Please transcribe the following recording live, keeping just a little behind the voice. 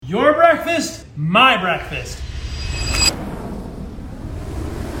Your breakfast, my breakfast.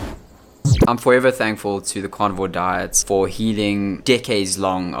 I'm forever thankful to the carnivore diet for healing decades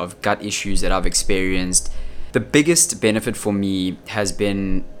long of gut issues that I've experienced. The biggest benefit for me has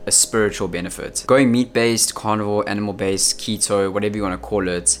been a spiritual benefit. Going meat-based, carnivore, animal-based, keto, whatever you want to call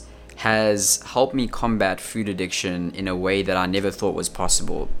it, has helped me combat food addiction in a way that I never thought was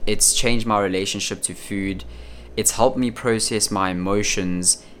possible. It's changed my relationship to food. It's helped me process my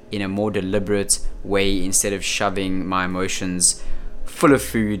emotions in a more deliberate way instead of shoving my emotions full of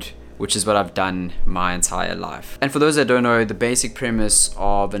food, which is what I've done my entire life. And for those that don't know, the basic premise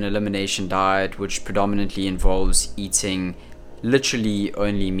of an elimination diet, which predominantly involves eating literally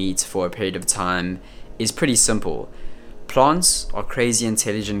only meat for a period of time, is pretty simple. Plants are crazy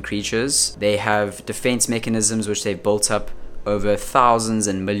intelligent creatures. They have defense mechanisms which they've built up over thousands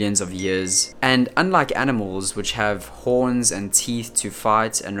and millions of years. And unlike animals, which have horns and teeth to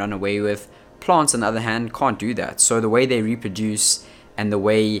fight and run away with, plants on the other hand can't do that. So the way they reproduce and the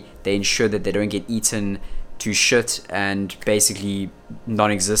way they ensure that they don't get eaten to shit and basically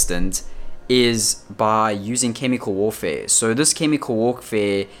non-existent is by using chemical warfare. So this chemical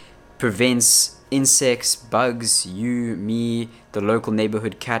warfare prevents insects, bugs, you, me, the local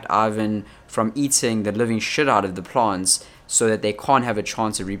neighborhood cat Ivan from eating the living shit out of the plants so that they can't have a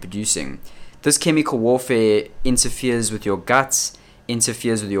chance of reproducing. This chemical warfare interferes with your guts,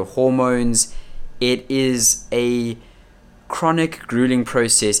 interferes with your hormones. It is a chronic, grueling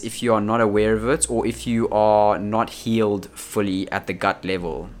process if you are not aware of it or if you are not healed fully at the gut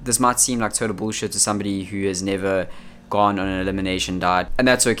level. This might seem like total bullshit to somebody who has never gone on an elimination diet, and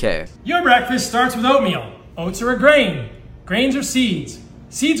that's okay. Your breakfast starts with oatmeal. Oats are a grain. Grains are seeds.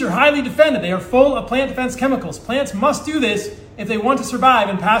 Seeds are highly defended. They are full of plant defense chemicals. Plants must do this if they want to survive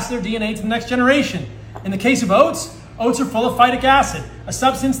and pass their DNA to the next generation. In the case of oats, oats are full of phytic acid, a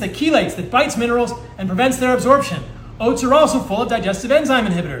substance that chelates, that bites minerals and prevents their absorption. Oats are also full of digestive enzyme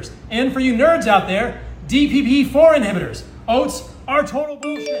inhibitors. And for you nerds out there, DPP-4 inhibitors. Oats are total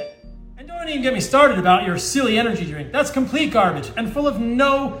bullshit. And don't even get me started about your silly energy drink. That's complete garbage and full of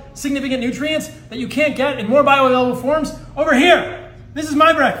no significant nutrients that you can't get in more bioavailable forms over here. This is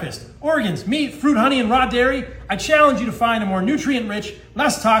my breakfast. Organs, meat, fruit, honey, and raw dairy. I challenge you to find a more nutrient-rich,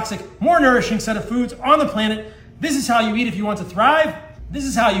 less toxic, more nourishing set of foods on the planet. This is how you eat if you want to thrive. This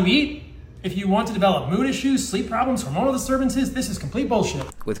is how you eat if you want to develop mood issues, sleep problems, hormonal disturbances. This is complete bullshit.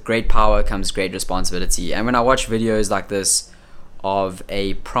 With great power comes great responsibility. And when I watch videos like this of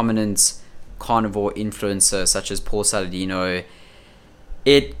a prominent carnivore influencer such as Paul Saladino,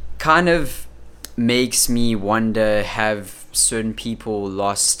 it kind of makes me wonder, have certain people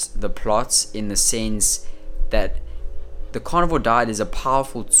lost the plot, in the sense that the carnivore diet is a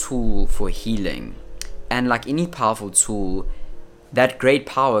powerful tool for healing. And like any powerful tool, that great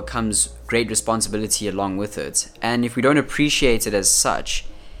power comes great responsibility along with it. And if we don't appreciate it as such,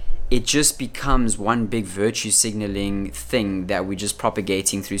 it just becomes one big virtue signaling thing that we're just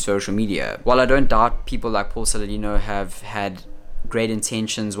propagating through social media. While I don't doubt people like Paul Saladino have had great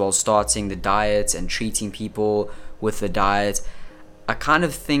intentions while starting the diet and treating people with the diet, I kind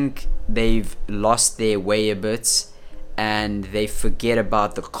of think they've lost their way a bit and they forget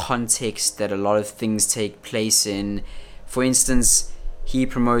about the context that a lot of things take place in. For instance, he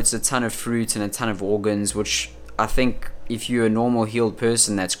promotes a ton of fruit and a ton of organs, which I think if you're a normal healed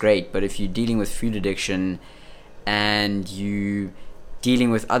person, that's great. But if you're dealing with food addiction and you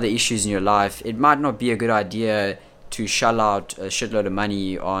dealing with other issues in your life, it might not be a good idea to shell out a shitload of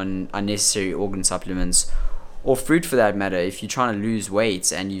money on unnecessary organ supplements or fruit for that matter. If you're trying to lose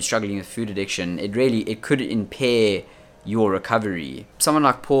weight and you're struggling with food addiction, it could impair your recovery. Someone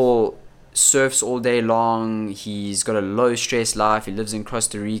like Paul surfs all day long. He's got a low stress life. He lives in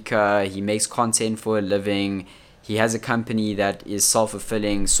Costa Rica. He makes content for a living. He has a company that is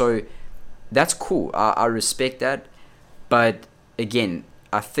self-fulfilling. So that's cool. I respect that. But again,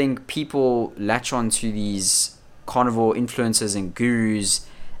 I think people latch on to these carnivore influencers and gurus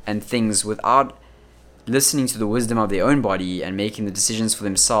and things without listening to the wisdom of their own body and making the decisions for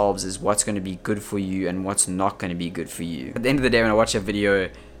themselves is what's going to be good for you and what's not going to be good for you. At the end of the day, when I watch a video,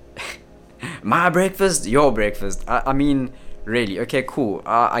 my breakfast, your breakfast, I mean, really, okay, cool.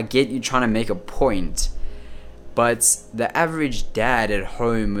 I get you trying to make a point, but the average dad at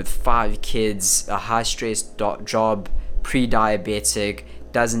home with 5 kids, a high-stress job, pre-diabetic,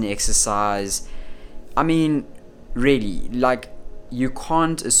 doesn't exercise, I mean, really, like, you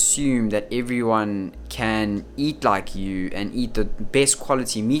can't assume that everyone can eat like you and eat the best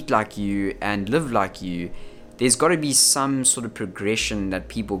quality meat like you and live like you. There's got to be some sort of progression that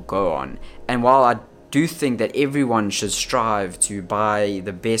people go on. And while I do think that everyone should strive to buy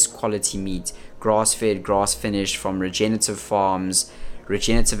the best quality meat, grass-fed, grass-finished from regenerative farms,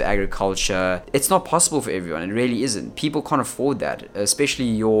 regenerative agriculture. It's not possible for everyone. It really isn't. People can't afford that, especially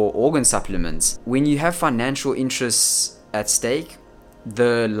your organ supplements. When you have financial interests at stake,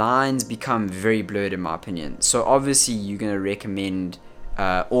 the lines become very blurred, in my opinion. So obviously you're going to recommend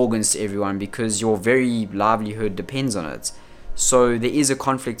organs to everyone because your very livelihood depends on it. So there is a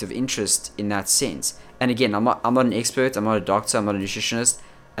conflict of interest in that sense. And again, I'm not an expert, I'm not a doctor, I'm not a nutritionist,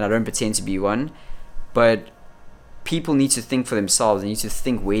 and I don't pretend to be one. But people need to think for themselves. They need to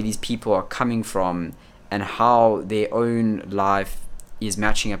think where these people are coming from and how their own life is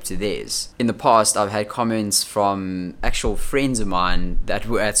matching up to theirs. In the past, I've had comments from actual friends of mine that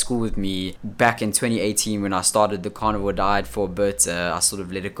were at school with me back in 2018 when I started the carnivore diet for a bit. I sort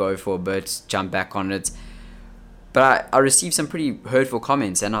of let it go for a bit, jumped back on it. But I received some pretty hurtful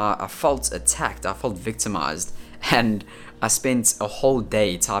comments, and I felt attacked. I felt victimized. And I spent a whole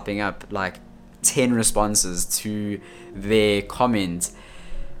day typing up like 10 responses to their comment.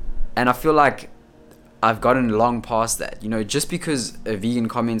 And I feel like I've gotten long past that. You know, just because a vegan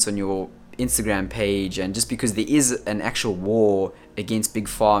comments on your Instagram page, and just because there is an actual war against Big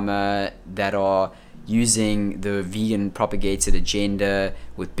Pharma that are using the vegan propagated agenda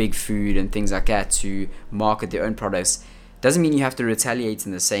with big food and things like that to market their own products, doesn't mean you have to retaliate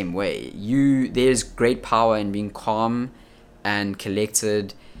in the same way. There's great power in being calm and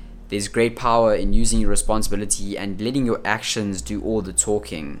collected. There's great power in using your responsibility and letting your actions do all the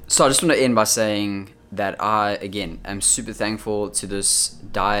talking. So I just want to end by saying that I, again, am super thankful to this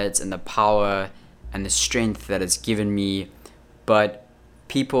diet and the power and the strength that it's given me. But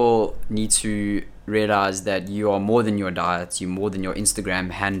people need to realize that you are more than your diet. You're more than your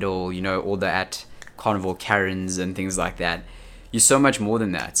Instagram handle, you know, all the at carnivore Karens and things like that. You're so much more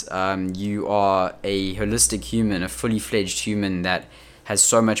than that. You are a holistic human, a fully fledged human that has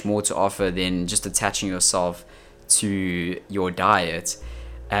so much more to offer than just attaching yourself to your diet.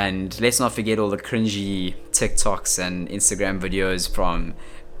 And let's not forget all the cringy TikToks and Instagram videos from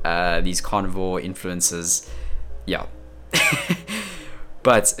these carnivore influencers. Yeah.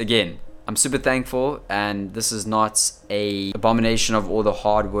 But again, I'm super thankful, and this is not a abomination of all the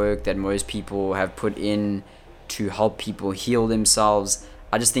hard work that most people have put in to help people heal themselves.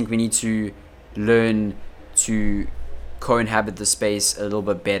 I just think we need to learn to co-inhabit the space a little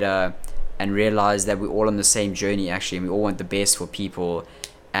bit better and realize that we're all on the same journey actually, and we all want the best for people.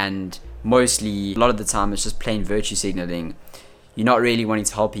 And mostly, a lot of the time, it's just plain virtue signaling. You're not really wanting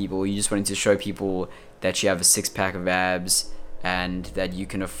to help people, you're just wanting to show people that you have a six-pack of abs and that you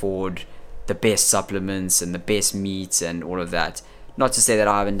can afford the best supplements and the best meat and all of that. Not to say that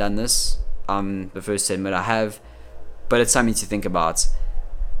I haven't done this, I'm the first to admit I have, but it's something to think about.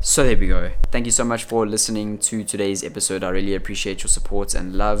 So there we go. Thank you so much for listening to today's episode. I really appreciate your support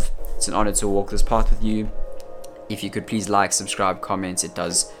and love. It's an honor to walk this path with you. If you could please like, subscribe, comment, it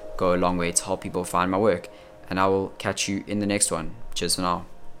does go a long way to help people find my work. And I will catch you in the next one. Cheers for now.